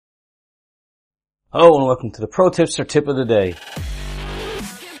Hello and welcome to the ProTipster tip of the day.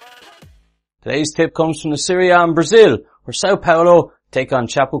 Today's tip comes from the Serie A in Brazil, where Sao Paulo take on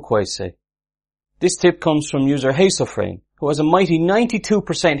Chapecoense. This tip comes from user Hasofrain, who has a mighty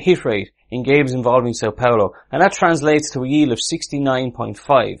 92% hit rate in games involving Sao Paulo, and that translates to a yield of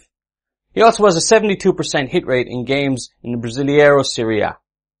 69.5. He also has a 72% hit rate in games in the Brasileiro Serie A.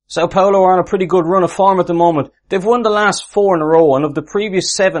 Sao Paulo are on a pretty good run of form at the moment. They've won the last 4 in a row, and of the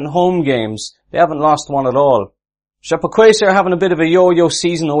previous 7 home games, they haven't lost one at all. Chapecoense are having a bit of a yo-yo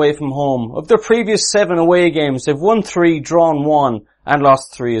season away from home. Of their previous 7 away games, they've won 3, drawn 1, and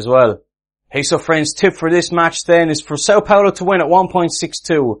lost 3 as well. Hey, so friends, tip for this match then is for Sao Paulo to win at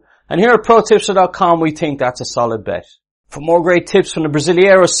 1.62. And here at ProTipster.com, we think that's a solid bet. For more great tips from the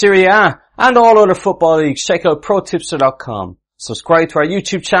Brasileiro Serie A and all other football leagues, check out ProTipster.com. Subscribe to our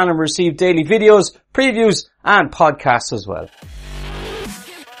YouTube channel and receive daily videos, previews, and podcasts as well.